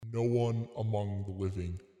no one among the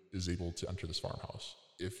living is able to enter this farmhouse.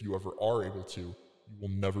 If you ever are able to, you will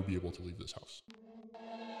never be able to leave this house.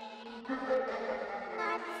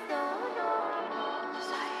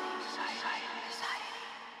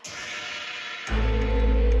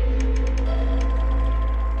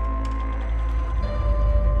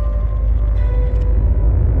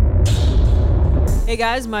 Hey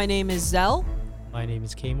guys, my name is Zell, My name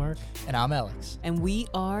is Kmark. And I'm Alex. and we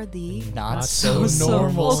are the Not so so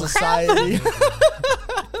normal normal society.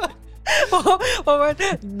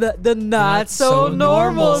 the not so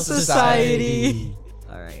normal society.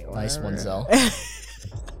 All right, Nice one, Zell.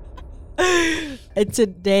 And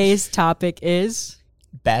today's topic is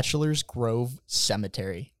Bachelor's Grove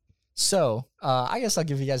Cemetery. So, I guess I'll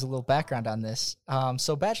give you guys a little background on this.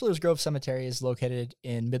 So Bachelor's Grove Cemetery is located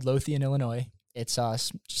in Midlothian, Illinois. It's a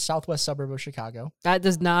southwest suburb of Chicago. that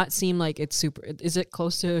does not seem like it's super. Is it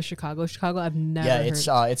close to Chicago? I've never. Yeah,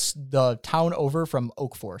 heard. it's the town over from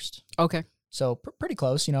Oak Forest. Okay. So pretty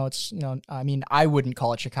close. It's I mean, I wouldn't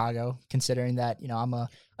call it Chicago, considering that I'm a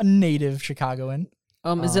native Chicagoan.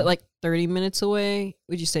 Is it like 30 minutes away?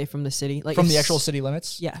 Would you say from the city? Like From the actual city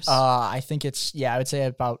limits? Yes. I think I would say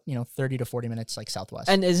about 30 to 40 minutes, like southwest.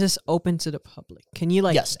 And is this open to the public? Can you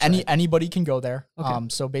Yes, anybody can go there. Okay.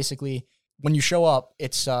 So basically, when you show up,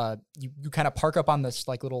 it's you kind of park up on this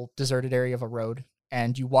like little deserted area of a road,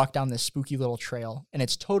 and you walk down this spooky little trail, and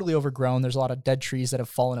it's totally overgrown. There's a lot of dead trees that have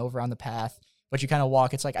fallen over on the path, but you kind of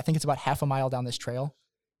walk. It's like I think it's about half a mile down this trail,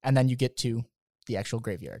 and then you get to the actual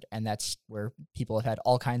graveyard, and that's where people have had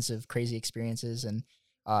all kinds of crazy experiences. And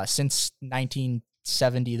since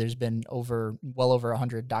 1970, there's been well over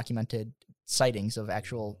 100 documented sightings of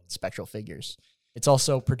actual spectral figures. It's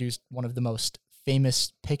also produced one of the most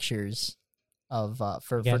famous pictures of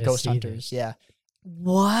for ghost hunters. This. Yeah,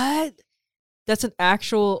 What? That's an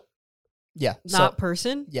actual yeah, not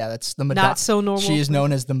person? yeah. That's the Madonna. Not so normal. She is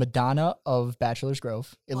known as the Madonna of Bachelor's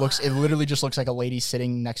Grove. It literally just looks like a lady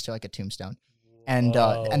sitting next to like a tombstone. And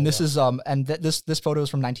this is this photo is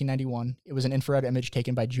from 1991. It was an infrared image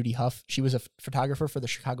taken by Judy Huff. She was a photographer for the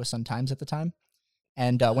Chicago Sun-Times at the time.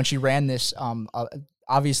 And when she ran this,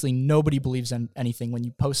 obviously nobody believes in anything when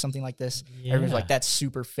you post something like this. Yeah. Everyone's like, that's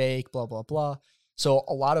super fake, blah blah blah. So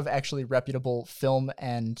a lot of actually reputable film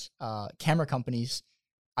and camera companies,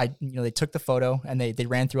 they took the photo and they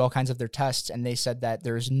ran through all kinds of their tests, and they said that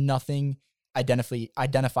there's nothing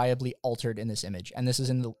identifiably altered in this image. And this is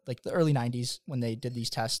in the early 90s when they did these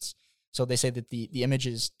tests. So they say that the image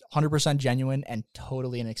is 100% genuine and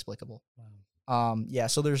totally inexplicable. Wow. Yeah,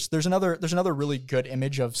 so there's another really good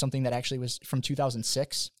image of something that actually was from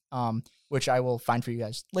 2006, which I will find for you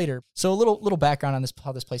guys later. So a little background on this,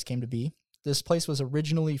 how this place came to be. This place was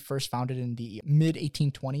originally first founded in the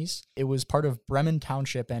mid-1820s. It was part of Bremen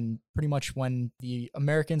Township, and pretty much when the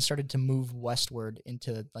Americans started to move westward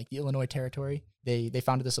into like the Illinois territory, they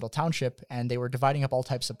founded this little township, and they were dividing up all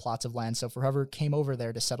types of plots of land. So for whoever came over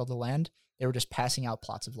there to settle the land, they were just passing out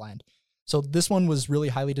plots of land. So this one was really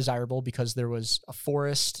highly desirable because there was a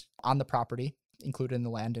forest on the property included in the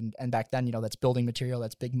land. And back then, that's building material,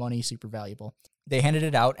 that's big money, super valuable. They handed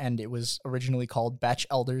it out, and it was originally called Batch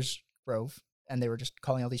Elders Grove, and they were just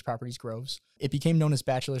calling all these properties groves. It became known as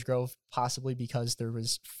Bachelor's Grove, possibly because there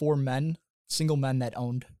was 4 single men that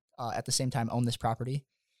owned, at the same time, owned this property.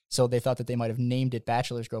 So they thought that they might have named it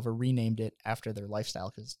Bachelor's Grove or renamed it after their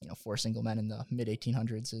lifestyle, because 4 single men in the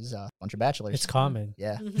mid-1800s is a bunch of bachelors. It's common.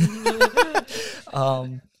 Yeah.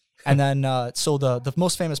 And then, so the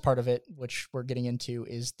most famous part of it, which we're getting into,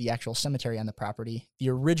 is the actual cemetery on the property.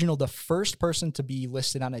 The first person to be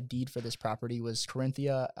listed on a deed for this property was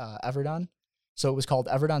Corinthia Everdon. So it was called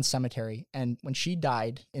Everdon Cemetery. And when she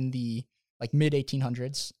died in the mid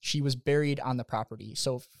 1800s, she was buried on the property.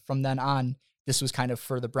 So from then on, this was kind of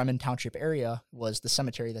for the Bremen Township area was the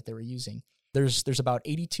cemetery that they were using. There's about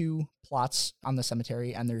 82 plots on the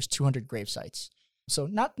cemetery, and there's 200 grave sites. So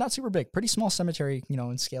not super big, pretty small cemetery,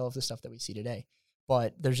 in scale of the stuff that we see today.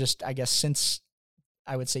 But there's just, I guess, since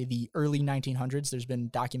I would say the early 1900s, there's been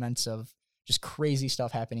documents of just crazy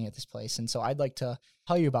stuff happening at this place. And so I'd like to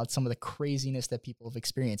tell you about some of the craziness that people have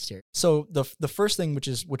experienced here. So the first thing, which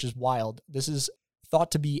is wild, this is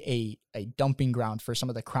thought to be a dumping ground for some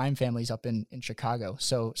of the crime families up in Chicago.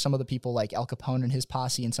 So some of the people like Al Capone and his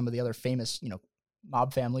posse and some of the other famous,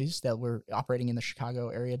 mob families that were operating in the Chicago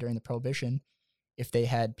area during the Prohibition, if they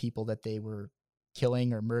had people that they were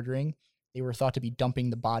killing or murdering, they were thought to be dumping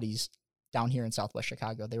the bodies down here in Southwest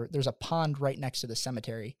Chicago. There's a pond right next to the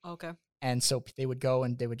cemetery. Okay. And so they would go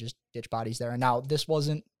and they would just ditch bodies there. And now this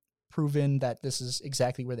wasn't proven that this is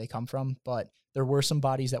exactly where they come from, but there were some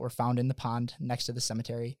bodies that were found in the pond next to the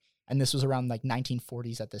cemetery. And this was around like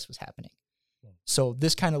 1940s that this was happening. So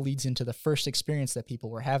this kind of leads into the first experience that people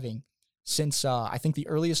were having since I think the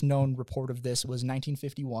earliest known report of this was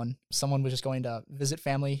 1951. Someone was just going to visit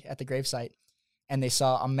family at the gravesite, and they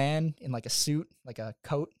saw a man in like a suit, like a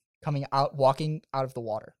coat, walking out of the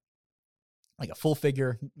water. Like a full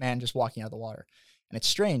figure man just walking out of the water. And it's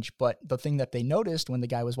strange, but the thing that they noticed when the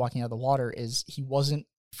guy was walking out of the water is he wasn't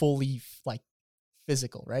fully like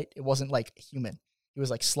physical, right? It wasn't like human. It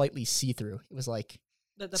was like slightly see-through. It was like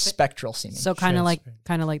spectral seeming. So kind of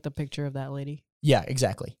like the picture of that lady. Yeah,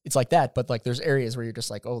 exactly. It's like that, but like there's areas where you're just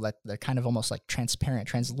like, oh, that they're kind of almost like transparent,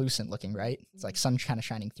 translucent looking, right? It's like sun kind of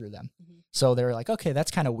shining through them. So they were like, okay, that's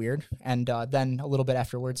kind of weird. And then a little bit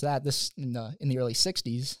afterwards, this in the early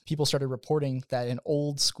 60s, people started reporting that an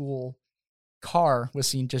old school car was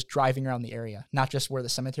seen just driving around the area, not just where the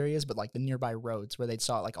cemetery is, but like the nearby roads where they'd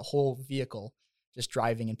saw like a whole vehicle just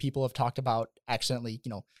driving. And people have talked about accidentally,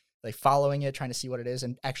 like following it, trying to see what it is,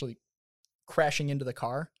 and actually crashing into the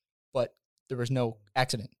car, but there was no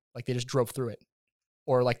accident. Like they just drove through it.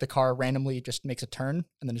 Or like the car randomly just makes a turn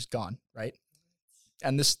and then just gone, right?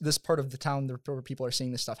 And this part of the town where people are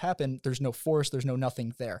seeing this stuff happen, there's no forest, there's no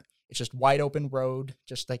nothing there. It's just wide open road,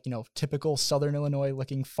 just like, typical Southern Illinois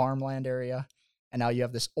looking farmland area. And now you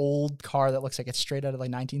have this old car that looks like it's straight out of like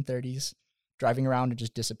 1930s driving around and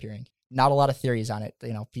just disappearing. Not a lot of theories on it.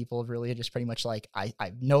 People really just pretty much like, I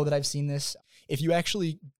know that I've seen this. If you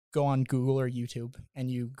actually go on Google or YouTube and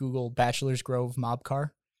you Google Bachelor's Grove mob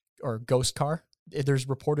car or ghost car, there's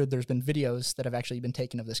been videos that have actually been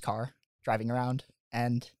taken of this car driving around,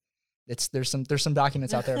 and there's some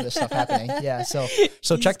documents out there of this stuff happening. Yeah, so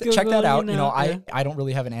check that out. I don't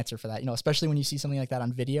really have an answer for that. Especially when you see something like that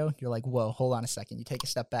on video, you're like, whoa, hold on a second. You take a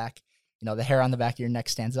step back. The hair on the back of your neck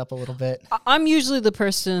stands up a little bit. I'm usually the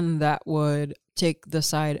person that would take the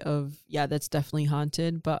side of, yeah, that's definitely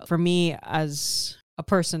haunted. But for me, as a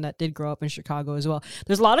person that did grow up in Chicago as well,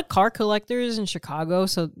 there's a lot of car collectors in Chicago.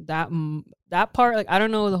 So that part, like, I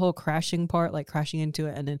don't know the whole crashing part, like crashing into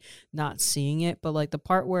it and then not seeing it. But like the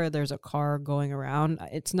part where there's a car going around,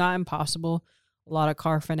 it's not impossible. A lot of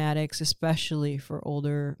car fanatics, especially for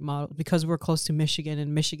older models, because we're close to Michigan,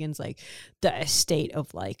 and Michigan's like the estate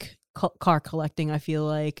of like car collecting. I feel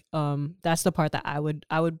like that's the part that I would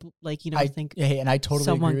like, think. Yeah, and I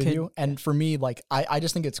totally agree with you. And for me, like I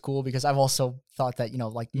just think it's cool because I've also thought that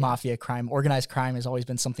mafia crime, organized crime has always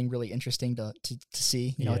been something really interesting to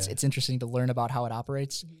see. It's interesting to learn about how it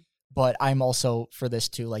operates. Mm-hmm. But I'm also for this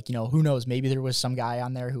too, like, who knows? Maybe there was some guy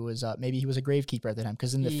on there who was, maybe he was a gravekeeper at the time.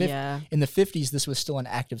 Because in the 50s, this was still an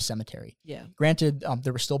active cemetery. Yeah. Granted,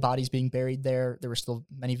 there were still bodies being buried there. There were still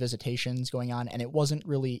many visitations going on. And it was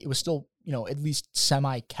still, at least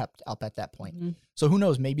semi kept up at that point. Mm-hmm. So who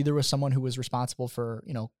knows? Maybe there was someone who was responsible for,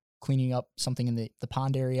 cleaning up something in the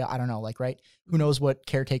pond area. I don't know, like, right? Who knows what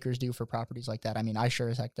caretakers do for properties like that? I mean, I sure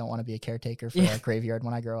as heck don't want to be a caretaker for a graveyard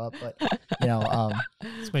when I grow up, but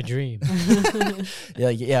it's my dream.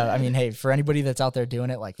 Yeah. I mean, hey, for anybody that's out there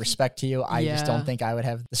doing it, like, respect to you. I just don't think I would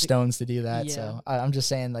have the stones to do that. Yeah. So I'm just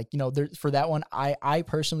saying, like, for that one, I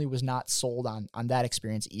personally was not sold on that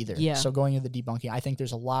experience either. Yeah. So going into the debunking, I think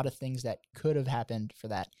there's a lot of things that could have happened for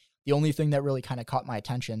that. The only thing that really kind of caught my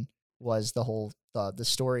attention was the whole the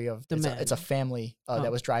story of it's a family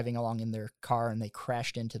that was driving along in their car and they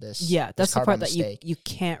crashed into this. Yeah, that's the part that you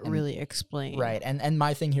can't really explain. Right, and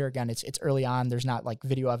my thing here again, it's early on. There's not like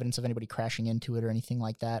video evidence of anybody crashing into it or anything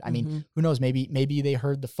like that. I mean, who knows? Maybe they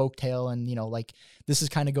heard the folktale and like this is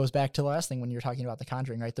kind of goes back to the last thing when you're talking about The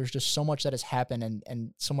Conjuring, right? There's just so much that has happened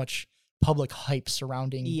and so much public hype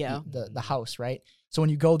surrounding the house, right? So when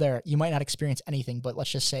you go there, you might not experience anything, but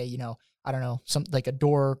let's just say, I don't know, some like a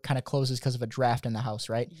door kind of closes because of a draft in the house,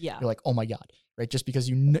 right? Yeah. You're like, oh my God, right? Just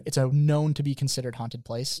because it's a known to be considered haunted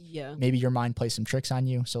place. Yeah. Maybe your mind plays some tricks on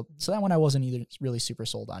you. So that one I wasn't either really super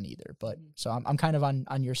sold on either. But so I'm kind of on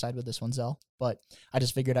your side with this one, Zell. But I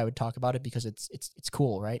just figured I would talk about it because it's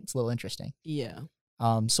cool, right? It's a little interesting. Yeah.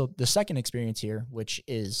 So the second experience here, which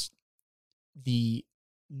is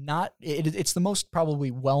it's the most probably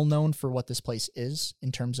well-known for what this place is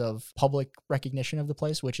in terms of public recognition of the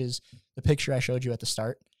place, which is the picture I showed you at the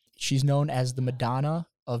start. She's known as the Madonna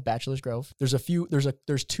of Bachelor's Grove.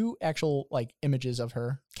 There's two actual like images of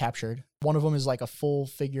her captured. One of them is like a full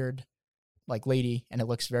figured like lady, and it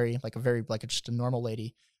looks very just a normal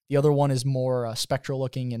lady. The other one is more spectral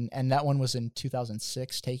looking, and that one was in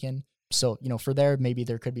 2006 taken. So, for there, maybe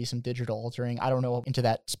there could be some digital altering. I don't know into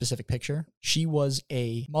that specific picture. She was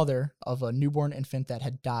a mother of a newborn infant that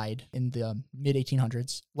had died in the mid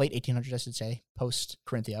 1800s, late 1800s, I should say, post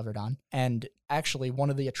Corinthia Everdon. And actually, one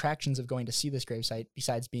of the attractions of going to see this gravesite,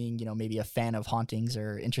 besides being, maybe a fan of hauntings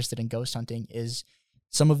or interested in ghost hunting, is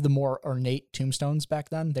some of the more ornate tombstones back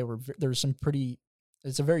then. There's some pretty,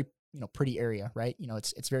 it's a very, pretty area, right?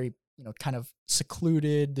 It's very, kind of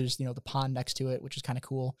secluded. There's, the pond next to it, which is kind of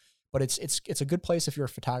cool. But it's a good place if you're a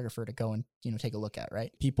photographer to go and take a look at,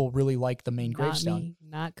 right? People really like the main gravestone.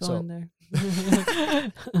 Not going there.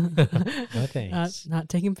 No thanks. Not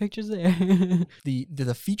taking pictures there.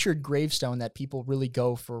 The featured gravestone that people really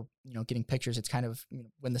go for, getting pictures. It's kind of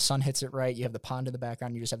when the sun hits it right. You have the pond in the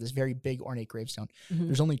background. You just have this very big ornate gravestone. Mm-hmm.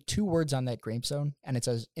 There's only 2 words on that gravestone, and it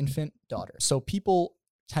says infant daughter. So people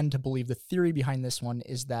tend to believe the theory behind this one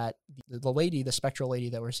is that the lady, the spectral lady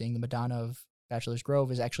that we're seeing, the Madonna of Bachelor's Grove,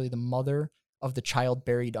 is actually the mother of the child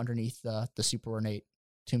buried underneath the super ornate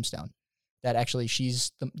tombstone. That actually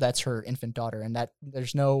that's her infant daughter, and that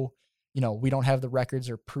there's no, we don't have the records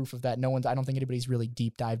or proof of that. I don't think anybody's really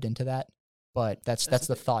deep dived into that, but that's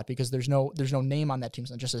the thought, because there's no name on that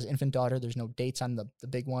tombstone. It just says infant daughter. There's no dates on the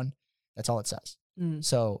big one. That's all it says.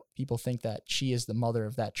 So people think that she is the mother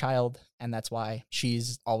of that child, and that's why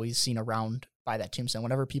she's always seen around by that tombstone.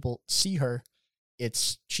 Whenever people see her,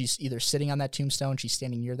 she's either sitting on that tombstone, she's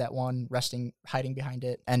standing near that one, resting, hiding behind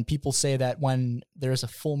it. And people say that when there's a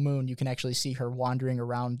full moon, you can actually see her wandering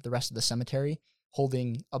around the rest of the cemetery,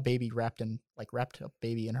 holding a baby wrapped a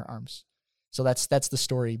baby in her arms. So that's the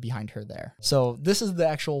story behind her there. So this is the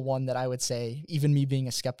actual one that I would say, even me being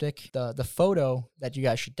a skeptic, the photo that you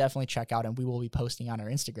guys should definitely check out, and we will be posting on our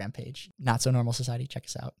Instagram page, Not So Normal Society. Check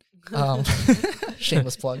us out.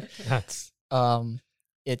 Shameless plug. That's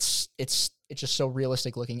It's just so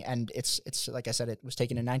realistic looking, and it's like I said, it was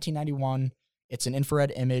taken in 1991. It's an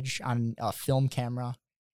infrared image on a film camera,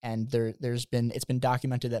 and it's been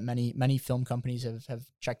documented that many film companies have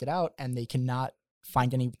checked it out, and they cannot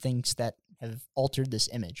find any things that have altered this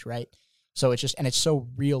image, right? So it's so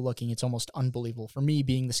real looking, it's almost unbelievable. For me,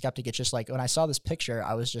 being the skeptic, it's just like when I saw this picture,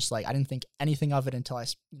 I was just like, I didn't think anything of it until I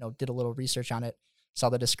did a little research on it, saw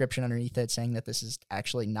the description underneath it saying that this is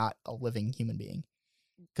actually not a living human being,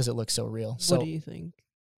 because it looks so real. So, what do you think?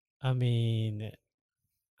 I mean,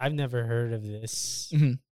 I've never heard of this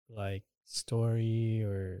like story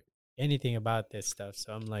or anything about this stuff.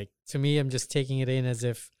 So I'm like, to me, I'm just taking it in as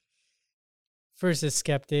if first a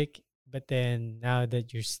skeptic, but then now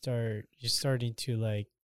that you're starting to like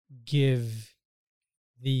give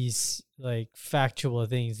these like factual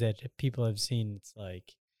things that people have seen, it's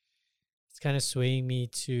like it's kind of swaying me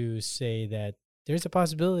to say that there's a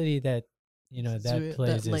possibility that that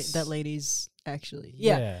place that lady's actually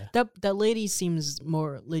that lady seems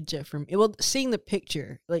more legit for me. Well, seeing the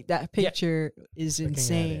picture, like that picture is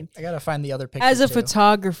insane. I gotta find the other picture. As a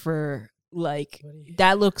photographer, like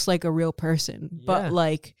that looks like a real person, but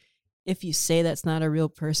like if you say that's not a real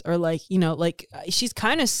person, or like she's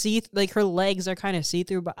kind of like her legs are kind of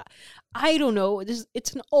see-through, but I don't know,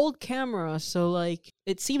 it's an old camera, so like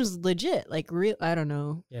it seems legit, like real. I don't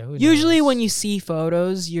know. Usually when you see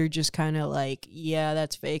photos, you're just kind of like, yeah,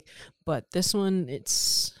 that's fake, but this one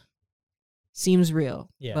seems real.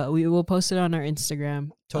 But we will post it on our Instagram.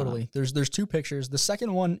 Totally. There's 2 pictures. The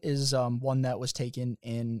second one is one that was taken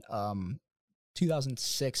in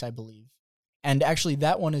 2006, I believe. And actually,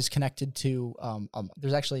 that one is connected to,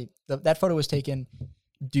 there's actually, that photo was taken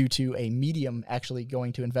due to a medium actually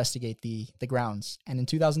going to investigate the grounds. And in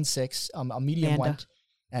 2006, a medium went,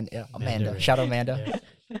 and Amanda, shout out Amanda.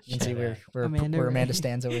 Yeah. You can see where Amanda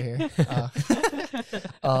stands over here.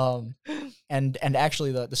 And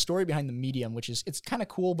actually the story behind the medium, which is, it's kind of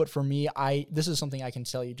cool, but for me, this is something I can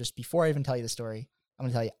tell you just before I even tell you the story. I'm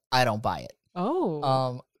going to tell you, I don't buy it.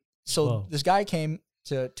 Oh. So this guy came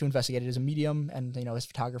to investigate it as a medium, and his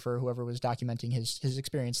photographer, whoever was documenting his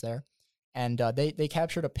experience there, and they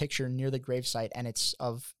captured a picture near the gravesite, and it's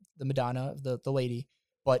of the Madonna, the lady,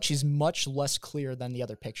 but she's much less clear than the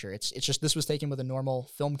other picture. It's just, this was taken with a normal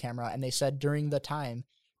film camera, and they said during the time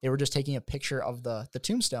they were just taking a picture of the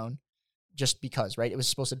tombstone just because, right? It was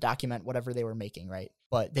supposed to document whatever they were making, right?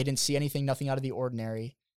 But they didn't see nothing out of the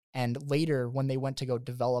ordinary. And later, when they went to go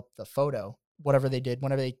develop the photo, whatever they did,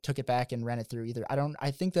 whenever they took it back and ran it through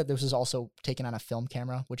I think that this was also taken on a film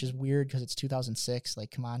camera, which is weird because it's 2006.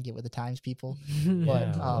 Like, come on, get with the times, people.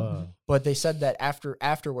 But they said that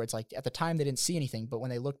afterwards, like at the time they didn't see anything, but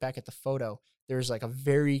when they look back at the photo, there's like a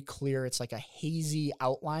very clear, it's like a hazy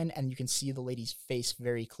outline, and you can see the lady's face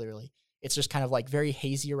very clearly. It's just kind of like very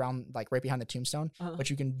hazy around, like right behind the tombstone, but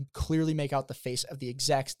you can clearly make out the face of the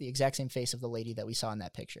exact same face of the lady that we saw in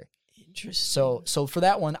that picture. Interesting. So for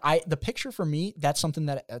that one, the picture for me, that's something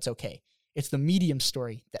that's okay. It's the medium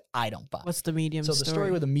story that I don't buy. What's the medium story? So the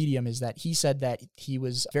story with the medium is that he said that he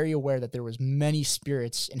was very aware that there was many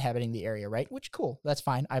spirits inhabiting the area, right? Which, cool. That's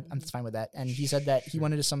fine. I'm fine with that. And he said that he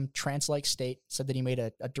went into some trance-like state, said that he made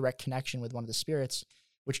a direct connection with one of the spirits,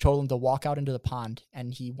 which told him to walk out into the pond.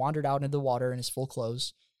 And he wandered out into the water in his full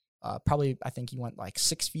clothes. Probably, I think he went like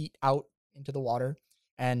 6 feet out into the water.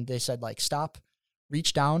 And they said, like, stop,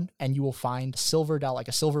 reach down, and you will find silver dollar, like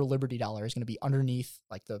a silver Liberty dollar is going to be underneath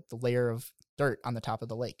like the layer of dirt on the top of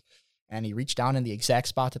the lake. And he reached down in the exact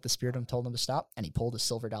spot that the spirit told him to stop, and he pulled a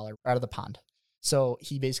silver dollar out of the pond. So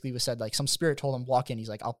he basically was said, like, some spirit told him, walk in. He's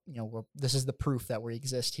like, this is the proof that we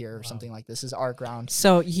exist here, or something like this is our ground.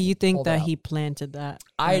 So you think that he planted that?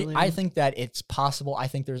 I think that it's possible. I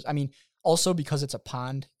think also because it's a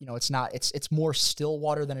pond, it's more still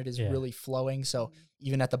water than it is really flowing. So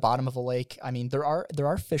even at the bottom of a lake, I mean, there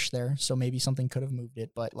are fish there, so maybe something could have moved it.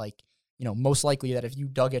 But most likely that if you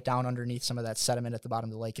dug it down underneath some of that sediment at the bottom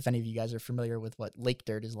of the lake, if any of you guys are familiar with what lake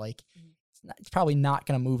dirt is like, it's probably not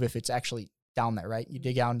going to move if it's actually down there, right? You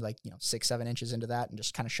dig down 6-7 inches into that and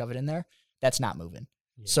just kind of shove it in there. That's not moving.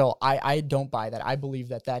 Yeah. So I don't buy that. I believe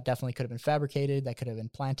that definitely could have been fabricated. That could have been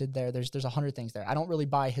planted there. There's 100 things there. I don't really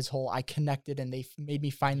buy his whole, I connected and they made me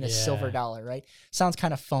find this silver dollar, right? Sounds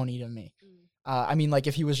kind of phony to me. I mean, like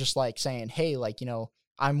if he was just like saying, hey,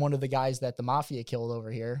 I'm one of the guys that the mafia killed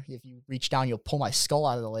over here. If you reach down, you'll pull my skull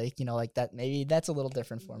out of the lake, like that. Maybe that's a little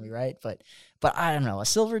different for me, right? But I don't know. A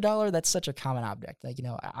silver dollar, that's such a common object.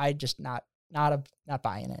 I just not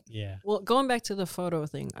buying it. Yeah. Well, going back to the photo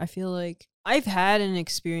thing, I feel like I've had an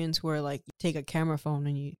experience where you take a camera phone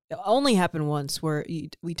and it only happened once where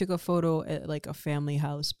we took a photo at like a family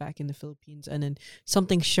house back in the Philippines, and then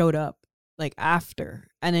something showed up after,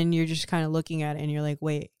 and then you're just kind of looking at it and you're like,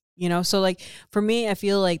 wait, so for me, I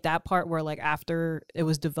feel like that part where after it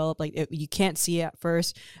was developed, you can't see it at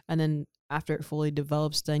first, and then after it fully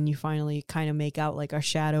develops, then you finally kind of make out a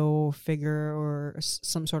shadow figure or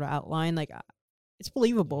some sort of outline. It's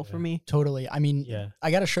believable for me. Totally. I mean,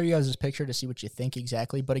 I got to show you guys this picture to see what you think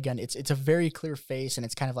exactly. But again, it's a very clear face, and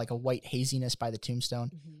it's kind of like a white haziness by the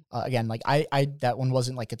tombstone. Again, I that one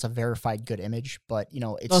wasn't it's a verified good image, but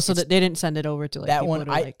it's that they didn't send it over to that one.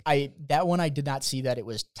 That one I did not see that it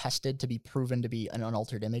was tested to be proven to be an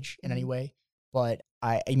unaltered image in any way. But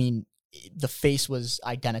I mean, the face was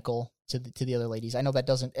identical to the other ladies. I know that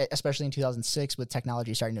doesn't, especially in 2006 with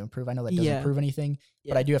technology starting to improve, I know that doesn't prove anything,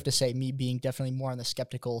 but I do have to say, me being definitely more on the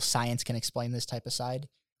skeptical science can explain this type of side.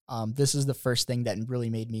 This is the first thing that really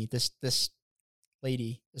made me, this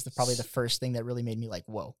lady is probably the first thing that really made me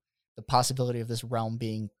whoa, the possibility of this realm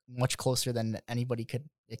being much closer than anybody could,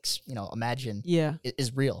 imagine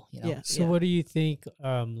is real, So what do you think,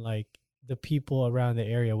 the people around the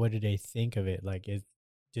area, what do they think of it?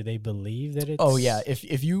 Do they believe that it's... Oh, yeah.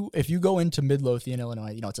 If you go into Midlothian,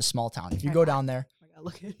 Illinois, it's a small town. If you go down there...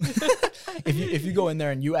 if you go in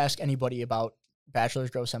there and you ask anybody about Bachelor's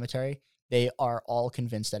Grove Cemetery, they are all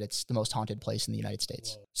convinced that it's the most haunted place in the United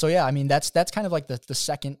States. Whoa. So, yeah, I mean, that's kind of the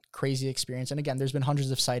second crazy experience. And again, there's been hundreds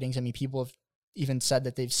of sightings. I mean, people have even said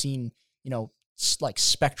that they've seen,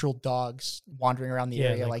 spectral dogs wandering around the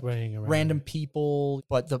area, random people.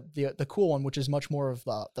 But the cool one, which is much more of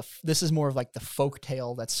this is more of the folk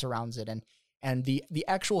tale that surrounds it, and the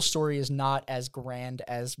actual story is not as grand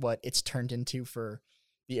as what it's turned into for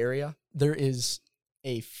the area. There is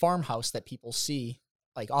a farmhouse that people see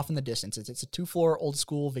off in the distance. It's a 2-floor old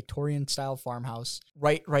school Victorian style farmhouse,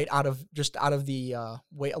 right out of the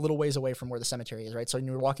way, a little ways away from where the cemetery is, right? So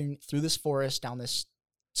you're walking through this forest down this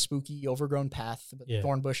spooky overgrown path with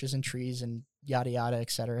thorn bushes and trees and yada yada, et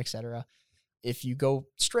cetera, et cetera. If you go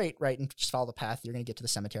straight right and just follow the path, you're going to get to the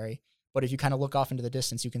cemetery. But if you kind of look off into the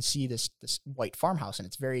distance, you can see this white farmhouse, and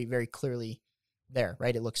it's very, very clearly there,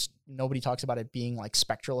 right? It looks, nobody talks about it being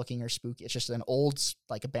spectral looking or spooky. It's just an old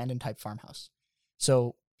abandoned type farmhouse.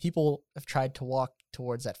 So people have tried to walk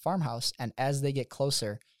towards that farmhouse, and as they get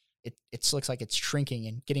closer, it looks like it's shrinking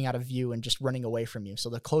and getting out of view and just running away from you.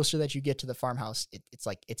 So the closer that you get to the farmhouse,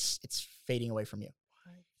 it's fading away from you.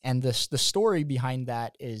 And the story behind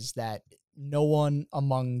that is that no one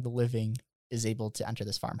among the living is able to enter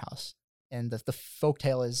this farmhouse. And the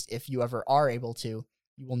folktale is, if you ever are able to,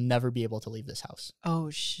 you will never be able to leave this house.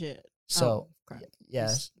 Oh shit! So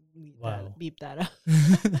yes. Wow. Beep that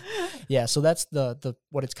up. Yeah, so that's the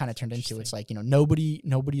what it's kind of turned into. It's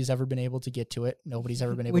nobody's ever been able to get to it. Nobody's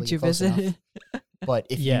ever been able to get close enough. But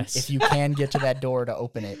if you can get to that door to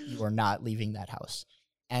open it, you are not leaving that house.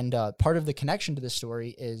 And part of the connection to this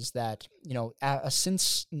story is that,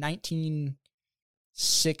 since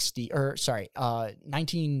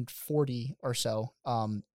 1940 or so,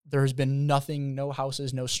 there has been nothing, no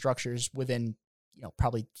houses, no structures within,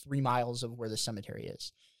 probably 3 miles of where the cemetery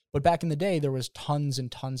is. But back in the day, there was tons and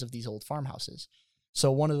tons of these old farmhouses.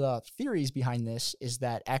 So one of the theories behind this is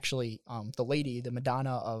that actually the lady, the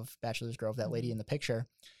Madonna of Bachelor's Grove, that lady in the picture,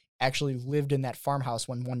 actually lived in that farmhouse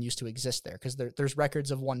when one used to exist there, because there's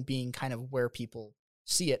records of one being kind of where people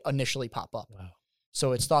see it initially pop up. Wow.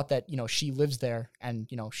 So it's thought that, she lives there, and,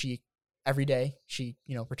 she every day she,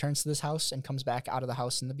 returns to this house and comes back out of the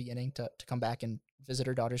house in the beginning to come back and visit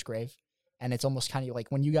her daughter's grave. And it's almost kind of like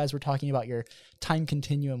when you guys were talking about your time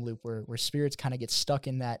continuum loop where spirits kind of get stuck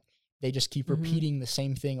in that, they just keep repeating the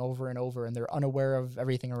same thing over and over, and they're unaware of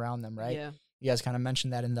everything around them, right? Yeah. You guys kind of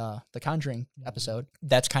mentioned that in the Conjuring episode.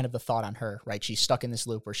 That's kind of the thought on her, right? She's stuck in this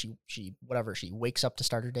loop where she wakes up to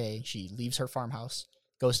start her day, she leaves her farmhouse,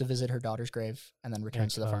 goes to visit her daughter's grave, and then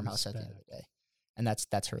returns to the farmhouse at the end of the day. And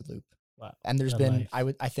that's her loop. Wow. And there's been,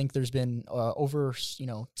 I think there's been over,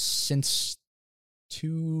 since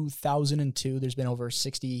 2002, there's been over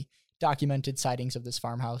 60 documented sightings of this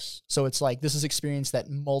farmhouse. So it's like, this is experience that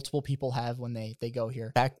multiple people have when they go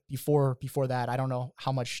here. Back before that, I don't know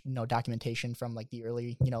how much, documentation from like the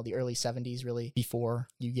early 70s really before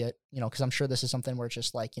you get, because I'm sure this is something where it's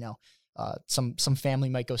just like, some family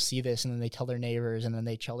might go see this, and then they tell their neighbors, and then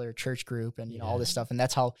they tell their church group, and all this stuff. And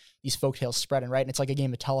that's how these folktales spread. And right. And it's like a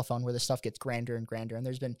game of telephone where this stuff gets grander and grander. And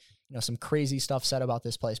there's been, some crazy stuff said about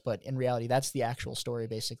this place, but in reality, that's the actual story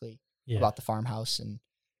basically about the farmhouse and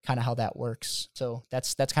kind of how that works. So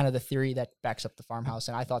that's kind of the theory that backs up the farmhouse.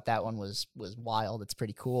 And I thought that one was wild. It's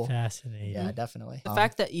pretty cool. Fascinating. Yeah, definitely. The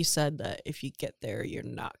fact that you said that if you get there, you're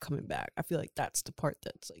not coming back, I feel like that's the part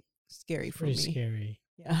that's like scary for me. Pretty scary.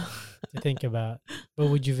 Yeah. To think about. But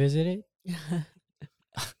would you visit it?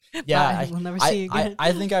 Yeah, we'll never see you again.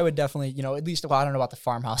 I think I would definitely, at least, well, I don't know about the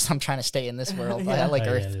farmhouse. I'm trying to stay in this world. I like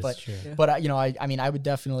Earth, but I would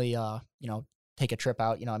definitely, take a trip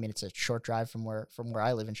out. It's a short drive from where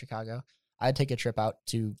I live in Chicago. I'd take a trip out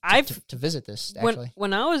to visit this. Actually,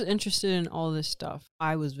 when I was interested in all this stuff,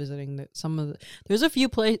 I was visiting there's a few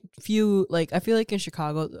like I feel like in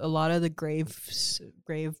Chicago, a lot of the grave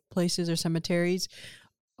places or cemeteries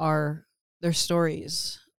are their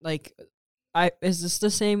stories. Like, is this the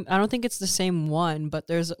same? I don't think it's the same one, but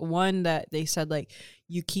there's one that they said like,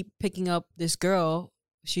 you keep picking up this girl.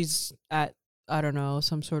 She's at, I don't know,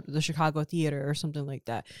 some sort of the Chicago theater or something like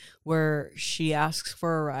that, where she asks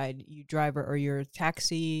for a ride. You drive her, or you're a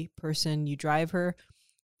taxi person. You drive her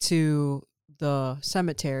to the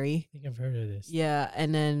cemetery. I think I've heard of this. Yeah,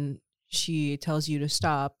 and then she tells you to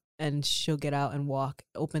stop, and she'll get out and walk,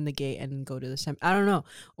 open the gate, and go to the cemetery. I don't know.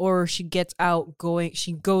 Or she gets out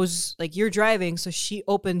she goes, like, you're driving, so she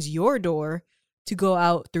opens your door to go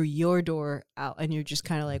out through your door out, and you're just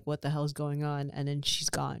kind of like, what the hell's going on? And then she's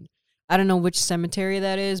gone. I don't know which cemetery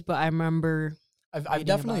that is, but I remember. I've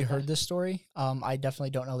definitely heard this story. I definitely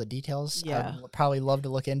don't know the details. Yeah. I'd probably love to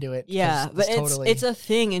look into it. Yeah, but it's a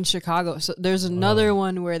thing in Chicago. So there's another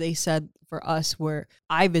one where they said for us, where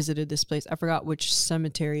I visited this place. I forgot which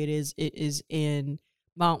cemetery it is. It is in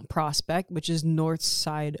Mount Prospect, which is north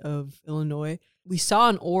side of Illinois. We saw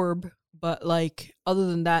an orb, but like other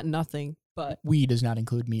than that, nothing. But we does not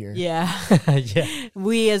include me or yeah.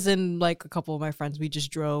 We, as in like a couple of my friends, we just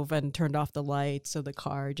drove and turned off the lights of the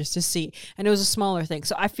car just to see, and it was a smaller thing.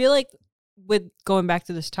 So I feel like, with going back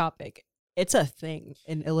to this topic, it's a thing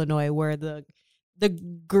in Illinois where the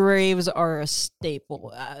graves are a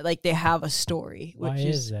staple. Like, they have a story. Why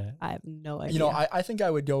is that? I have no idea. I think I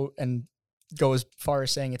would go as far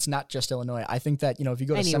as saying it's not just Illinois. I think that, if you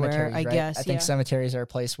go to cemeteries, right? I think cemeteries are a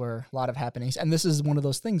place where a lot of happenings, and this is one of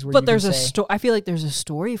those things where. But there's I feel like there's a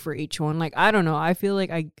story for each one. Like, I don't know. I feel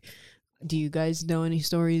like do you guys know any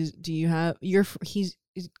stories? Do you have he's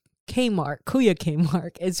Kmark, Kuya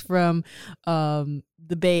Kmark is from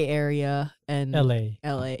the Bay Area and LA.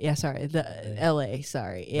 Yeah, sorry. LA,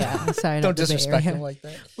 sorry. Yeah, sorry. Don't disrespect him like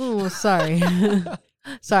that. Oh, sorry.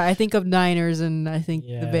 Sorry, I think of Niners and I think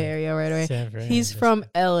the Bay Area right away. He's from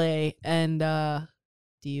LA, and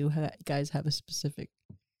do you guys have a specific?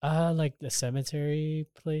 Like the cemetery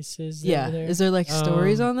places. Yeah, is there like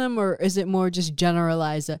stories on them, or is it more just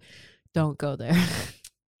generalized that don't go there?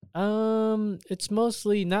 It's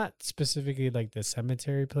mostly not specifically like the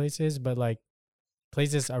cemetery places, but like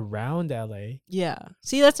places around LA. Yeah,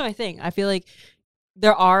 see, that's my thing. I feel like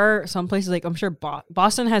there are some places, like I'm sure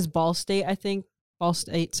Boston has Ball State, I think. Ball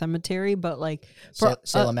State Cemetery, but like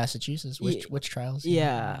Salem, Massachusetts, witch trials.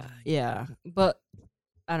 Yeah. But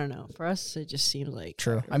I don't know. For us, it just seems like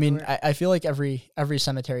True. I mean, everywhere. I feel like every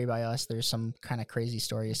cemetery by us, there's some kind of crazy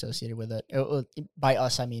story associated with it. By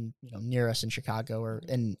us, I mean, near us in Chicago or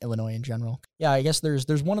in Illinois in general. Yeah, I guess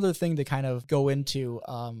there's one other thing to kind of go into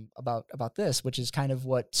about this, which is kind of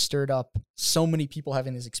what stirred up so many people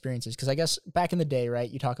having these experiences. Because I guess back in the day, right,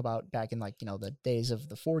 you talk about back in like, the days of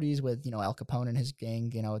the 40s with, Al Capone and his gang,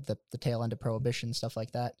 the tail end of Prohibition, stuff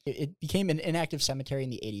like that. It became an inactive cemetery in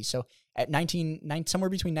the 80s. So at somewhere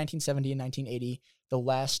between 1970 and 1980, the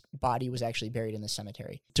last body was actually buried in the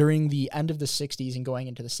cemetery. During the end of the 60s and going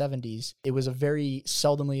into the 70s, it was a very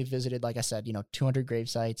seldomly visited, like I said, 200 grave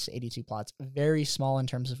sites, 82 plots, very small in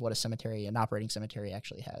terms of what an operating cemetery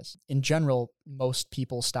actually has. In general, most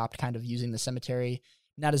people stopped kind of using the cemetery,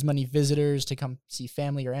 not as many visitors to come see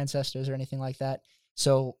family or ancestors or anything like that.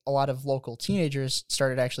 So a lot of local teenagers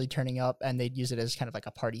started actually turning up, and they'd use it as kind of like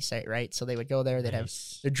a party site, right? So they would go there, they'd have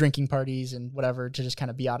their drinking parties and whatever to just kind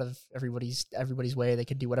of be out of everybody's way. They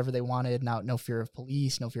could do whatever they wanted. Now, no fear of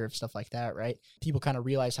police, no fear of stuff like that, right? People kind of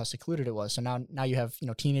realized how secluded it was. So now you have,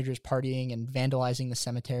 teenagers partying and vandalizing the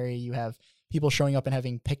cemetery. You have people showing up and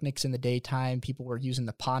having picnics in the daytime. People were using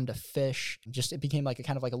the pond to fish. It became like a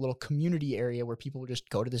kind of like a little community area where people would just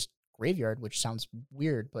go to this graveyard, which sounds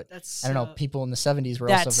weird, but I don't know. People in the 70s were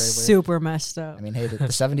also very weird. Super messed up. I mean, hey, the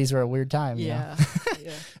 70s were a weird time. Yeah.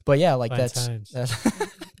 Yeah. But yeah, like Fun that's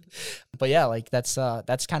but yeah, like that's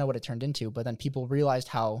kind of what it turned into. But then people realized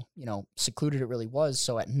how, secluded it really was.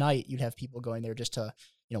 So at night you'd have people going there just to,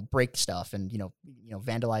 break stuff and,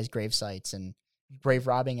 vandalize grave sites, and grave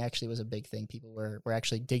robbing actually was a big thing. People were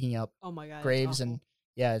actually digging up Oh my God, graves and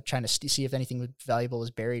trying to see if anything valuable was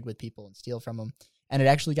buried with people and steal from them. And it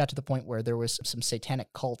actually got to the point where there was some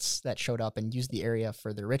satanic cults that showed up and used the area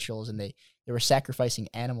for their rituals, and they were sacrificing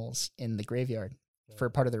animals in the graveyard for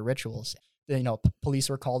part of their rituals. Police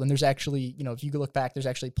were called, and there's actually, if you look back, there's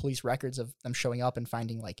actually police records of them showing up and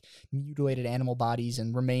finding like mutilated animal bodies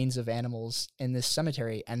and remains of animals in this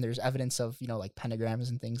cemetery. And there's evidence of, like pentagrams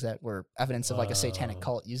and things that were evidence of like a satanic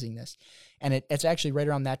cult using this. And it's actually right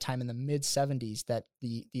around that time in the mid 70s that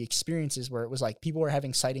the experiences where it was like people were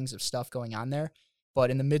having sightings of stuff going on there. But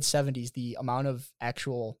in the mid 70s, the amount of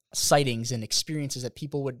actual sightings and experiences that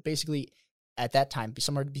people would basically at that time,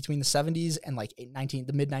 somewhere between the 70s and like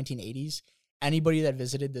the mid 1980s, anybody that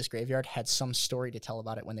visited this graveyard had some story to tell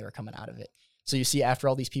about it when they were coming out of it. So you see, after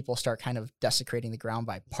all these people start kind of desecrating the ground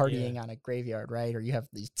by partying on a graveyard, right? Or you have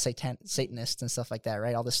these Satanists and stuff like that,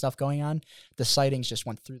 right? All this stuff going on, the sightings just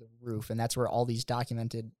went through the roof. And that's where all these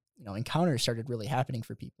documented, encounters started really happening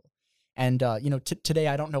for people. And, today,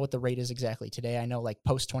 I don't know what the rate is exactly. Today, I know like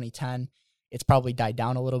post 2010, it's probably died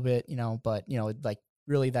down a little bit, but, like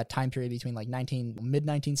really that time period between like mid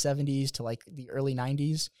 1970s to like the early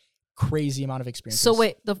 90s, crazy amount of experiences. So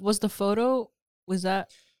wait, was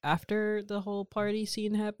that after the whole party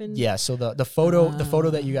scene happened? Yeah. So the photo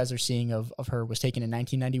that you guys are seeing of her was taken in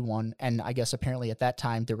 1991. And I guess apparently at that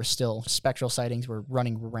time, there was still spectral sightings were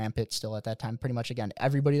running rampant still at that time. Pretty much, again,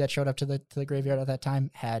 everybody that showed up to the graveyard at that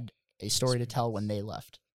time had a story to tell when they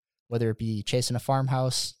left, whether it be chasing a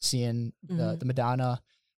farmhouse, seeing the Madonna,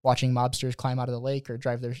 watching mobsters climb out of the lake or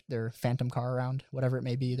drive their phantom car around, whatever it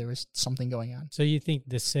may be. There was something going on. So you think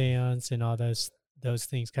the seance and all those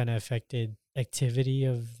things kind of affected activity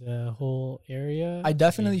of the whole area? I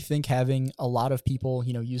definitely think having a lot of people,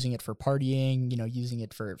 using it for partying, using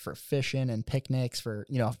it for fishing and picnics, for,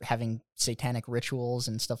 having satanic rituals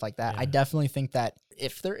and stuff like that. Yeah. I definitely think that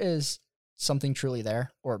if there is something truly there,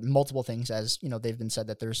 or multiple things, as they've been said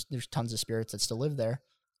that there's tons of spirits that still live there,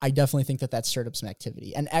 I definitely think that stirred up some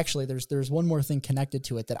activity. And actually there's one more thing connected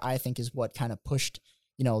to it that I think is what kind of pushed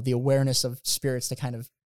the awareness of spirits to kind of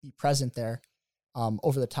be present there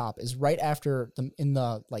over the top, is right after in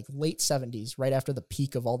the like late 70s, right after the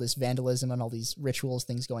peak of all this vandalism and all these rituals,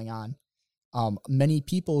 things going on, many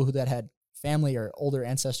people that had family or older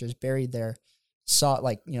ancestors buried there saw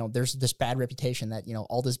there's this bad reputation that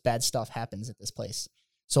all this bad stuff happens at this place.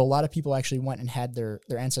 So a lot of people actually went and had their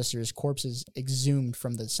ancestors' corpses exhumed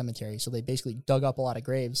from the cemetery. So they basically dug up a lot of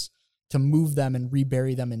graves to move them and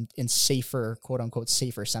rebury them in safer, quote unquote,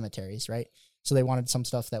 safer cemeteries, right? So they wanted some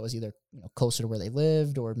stuff that was either closer to where they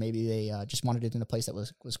lived, or maybe they just wanted it in a place that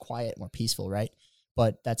was quiet, more peaceful, right?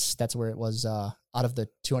 But that's where it was. Out of the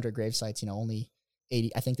 200 grave sites, only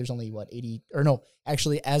 80. I think there's only 80, or no,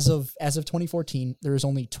 actually, as of 2014, there is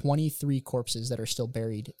only 23 corpses that are still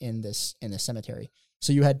buried in this cemetery.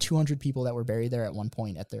 So you had 200 people that were buried there at one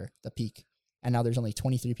point at the peak, and now there's only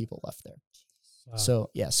 23 people left there. Wow. So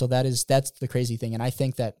yeah, so that's the crazy thing. And I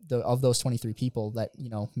think that of those 23 people that,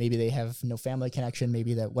 maybe they have no family connection,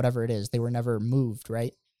 maybe that whatever it is, they were never moved,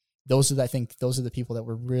 right? I think those are the people that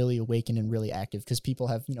were really awakened and really active, because people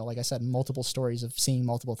have, like I said, multiple stories of seeing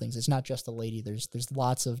multiple things. It's not just a lady. There's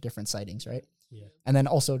lots of different sightings, right? Yeah. And then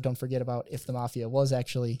also don't forget about if the mafia was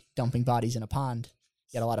actually dumping bodies in a pond,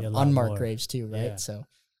 you got a lot of A lot unmarked more. graves too, right? Yeah. So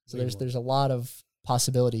Way there's a lot of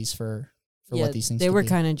possibilities for what these things they could were be.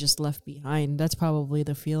 kind of just left behind. That's probably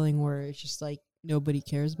the feeling where it's just like nobody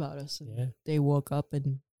cares about us. And Yeah. they woke up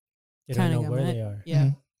and They don't kinda know got where mad. they are. yeah.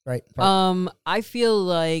 Mhm. Right. I feel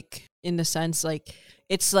like in the sense like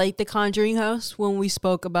it's like the Conjuring house when we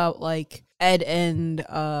spoke about like Ed and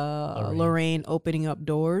Lorraine opening up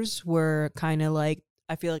doors, were kind of like,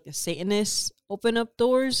 I feel like the Satanists open up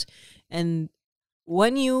doors, and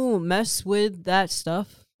when you mess with that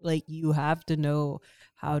stuff, like you have to know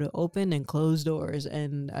how to open and close doors,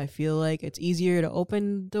 and I feel like it's easier to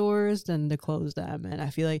open doors than to close them. And I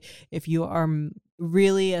feel like if you are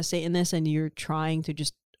really a Satanist and you're trying to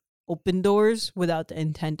just open doors without the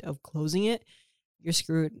intent of closing it, you're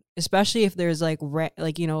screwed. Especially if there's like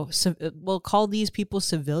we'll call these people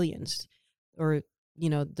civilians, or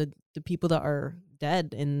the people that are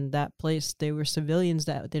dead in that place, they were civilians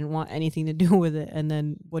that didn't want anything to do with it. And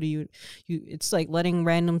then what do you it's like letting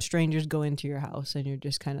random strangers go into your house, and you're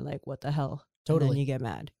just kind of like, what the hell? And then Totally. you get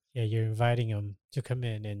mad. Yeah, you're inviting them to come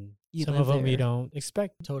in, and You some live of them you there. don't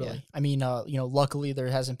expect. Totally. Yeah. I mean, luckily there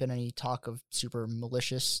hasn't been any talk of super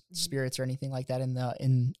malicious spirits or anything like that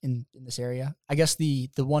in this area. I guess the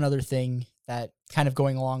one other thing that kind of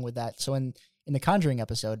going along with that. So in the Conjuring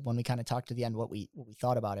episode, when we kind of talked to the end what we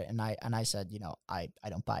thought about it, and I said, I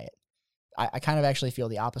don't buy it. I kind of actually feel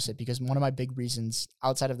the opposite, because one of my big reasons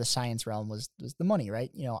outside of the science realm was the money, right?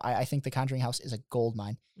 I think the Conjuring house is a gold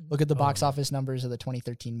mine. Look at the box yeah. office numbers of the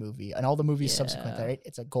 2013 movie and all the movies subsequent to that, Yeah. right?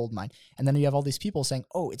 It's a gold mine. And then you have all these people saying,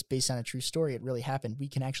 oh, it's based on a true story. It really happened. We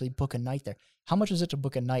can actually book a night there. How much is it to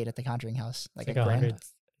book a night at the Conjuring house? It's Like like a grand? 100.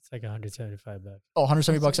 It's like $175 Oh,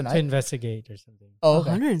 170 bucks a to night? investigate or something. Oh, okay.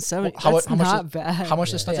 170. Well, That's how much not is- bad. How much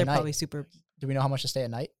to Yeah. stay They're at night? probably super. Do we know how much to stay at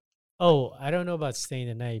night? Oh, I don't know about staying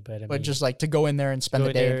the night, but I But mean, just like to go in there and spend go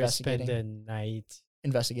the day there, investigating. spend the night.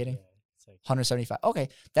 Investigating. Yeah, it's like 175. Okay,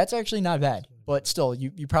 that's actually not bad. But still,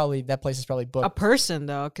 you probably, that place is probably booked. A person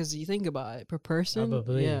though, because you think about it, per person.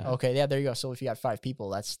 Probably. Yeah. Okay, yeah, there you go. So if you got 5 people,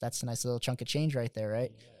 that's a nice little chunk of change right there,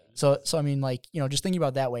 right? yeah. So I mean, like, just thinking about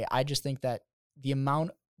it that way, I just think that the amount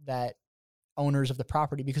that owners of the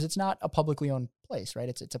property, because it's not a publicly owned place, right?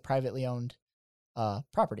 It's a privately owned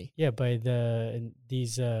property. Yeah, by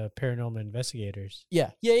these paranormal investigators. Yeah,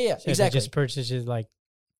 So They exactly. just purchased it like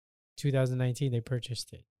 2019. They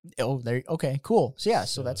purchased it. Oh, there. Okay, cool. So yeah,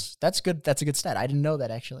 so So- that's good. That's a good stat. I didn't know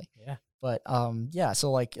that actually. Yeah. But yeah.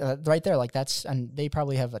 So like right there, like that's, and they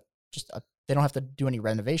probably have they don't have to do any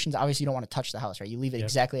renovations. Obviously, you don't want to touch the house, right? You leave it Yep.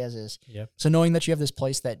 exactly as is. Yep. So knowing that you have this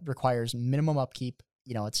place that requires minimum upkeep,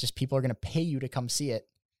 it's just people are going to pay you to come see it.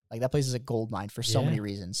 Like that place is a gold mine for so Yeah. many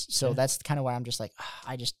reasons. So Yeah. that's kind of why I'm just like,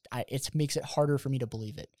 it makes it harder for me to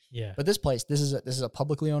believe it. Yeah. But this place, this is a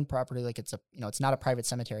publicly owned property. Like it's it's not a private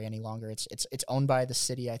cemetery any longer. It's owned by the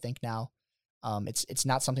city, I think now. It's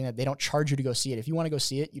not something that they don't charge you to go see it. If you want to go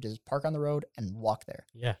see it, you just park on the road and walk there.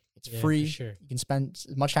 Yeah. It's Yeah, for free. sure. You can spend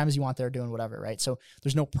as much time as you want there doing whatever, right? So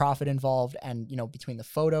there's no profit involved. And, between the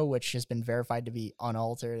photo, which has been verified to be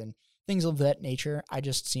unaltered, and things of that nature, I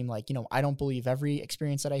just seem like, I don't believe every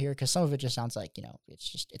experience that I hear, because some of it just sounds like,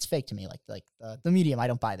 it's fake to me. Like the medium, I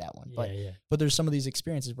don't buy that one. Yeah. But there's some of these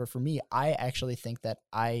experiences where for me, I actually think that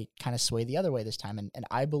I kind of sway the other way this time. And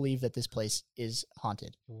I believe that this place is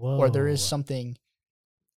haunted, Whoa. or there is something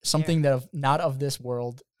that not of this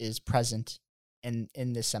world is present in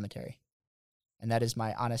this cemetery. And that is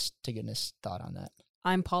my honest to goodness thought on that.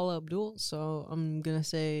 I'm Paula Abdul, so I'm gonna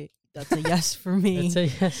say that's a yes for me. That's a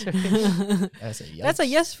yes. Right? That's a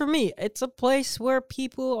yes for me. It's a place where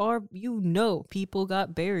people are, people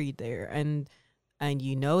got buried there, and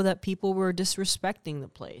that people were disrespecting the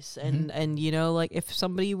place, and like if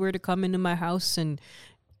somebody were to come into my house and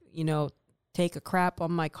take a crap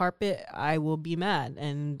on my carpet, I will be mad,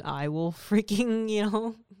 and I will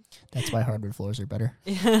freaking That's why hardwood floors are better.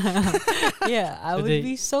 yeah, I would they-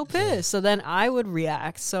 be so pissed. So then I would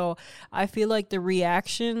react. So I feel like the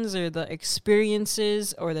reactions or the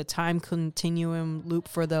experiences or the time continuum loop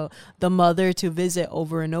for the mother to visit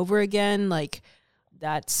over and over again, like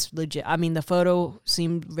that's legit. I mean, the photo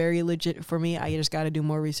seemed very legit for me. I just got to do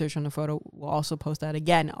more research on the photo. We'll also post that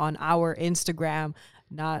again on our Instagram,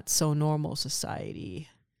 Not So Normal Society.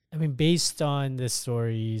 I mean, based on the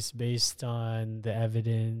stories, based on the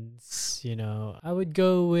evidence, I would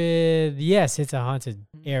go with yes, it's a haunted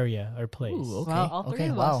area or place. Ooh, okay. Wow, all three Okay,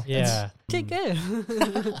 of wow. us. Yeah. Okay,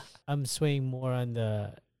 good. I'm swaying more on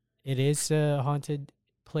it is a haunted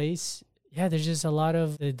place, yeah, there's just a lot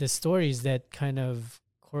of the stories that kind of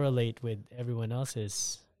correlate with everyone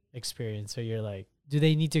else's experience. So you're like, do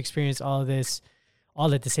they need to experience all this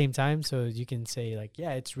all at the same time so you can say like,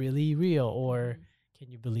 yeah, it's really real? Or can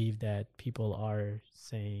you believe that people are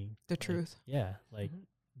saying The like, truth. Yeah, like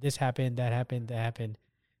this happened, that happened, that happened.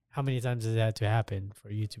 How many times does that have to happen for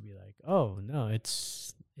you to be like, oh no,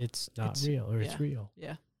 it's not real, or it's real?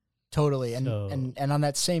 Yeah. Totally. So- And on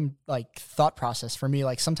that same like thought process for me,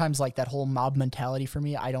 like sometimes like that whole mob mentality for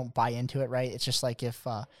me, I don't buy into it, right? It's just like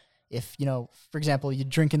if you know, for example, you're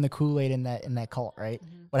drinking the Kool-Aid in that cult, right?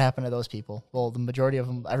 What happened to those people? Well, the majority of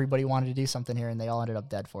them, everybody wanted to do something here and they all ended up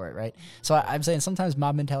dead for it, right? So I'm saying sometimes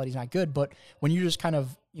mob mentality is not good, but when you just kind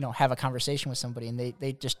of, you know, have a conversation with somebody and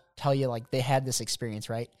they just tell you like they had this experience,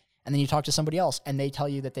 right? And then you talk to somebody else and they tell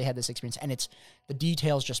you that they had this experience and it's the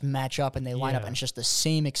details just match up and they line up and it's just the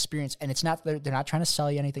same experience. And it's not, they're not trying to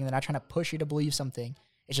sell you anything. They're not trying to push you to believe something.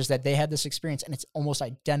 It's just that they had this experience and it's almost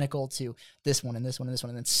identical to this one and this one and this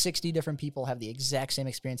one. And then 60 different people have the exact same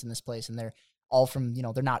experience in this place. And they're all from, you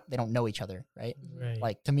know, they don't know each other. Right. Right.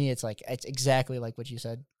 Like to me, it's like, it's exactly like what you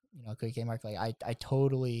said, you know, K Mark, like I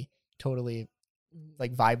totally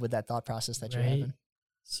like vibe with that thought process that you're having.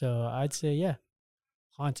 So I'd say, yeah,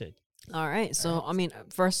 haunted. All right. So, I mean,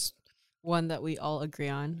 first one that we all agree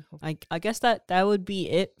on. I guess that would be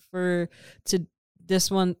it for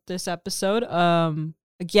this episode.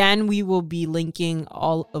 Again, we will be linking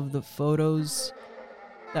all of the photos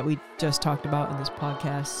that we just talked about in this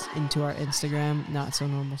podcast into our Instagram, Not So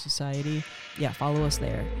Normal Society. Yeah, follow us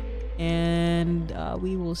there. And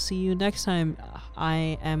we will see you next time.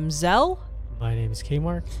 I am Zell. My name is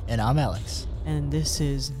K-Mark. And I'm Alex. And this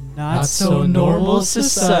is Not So Normal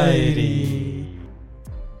Society.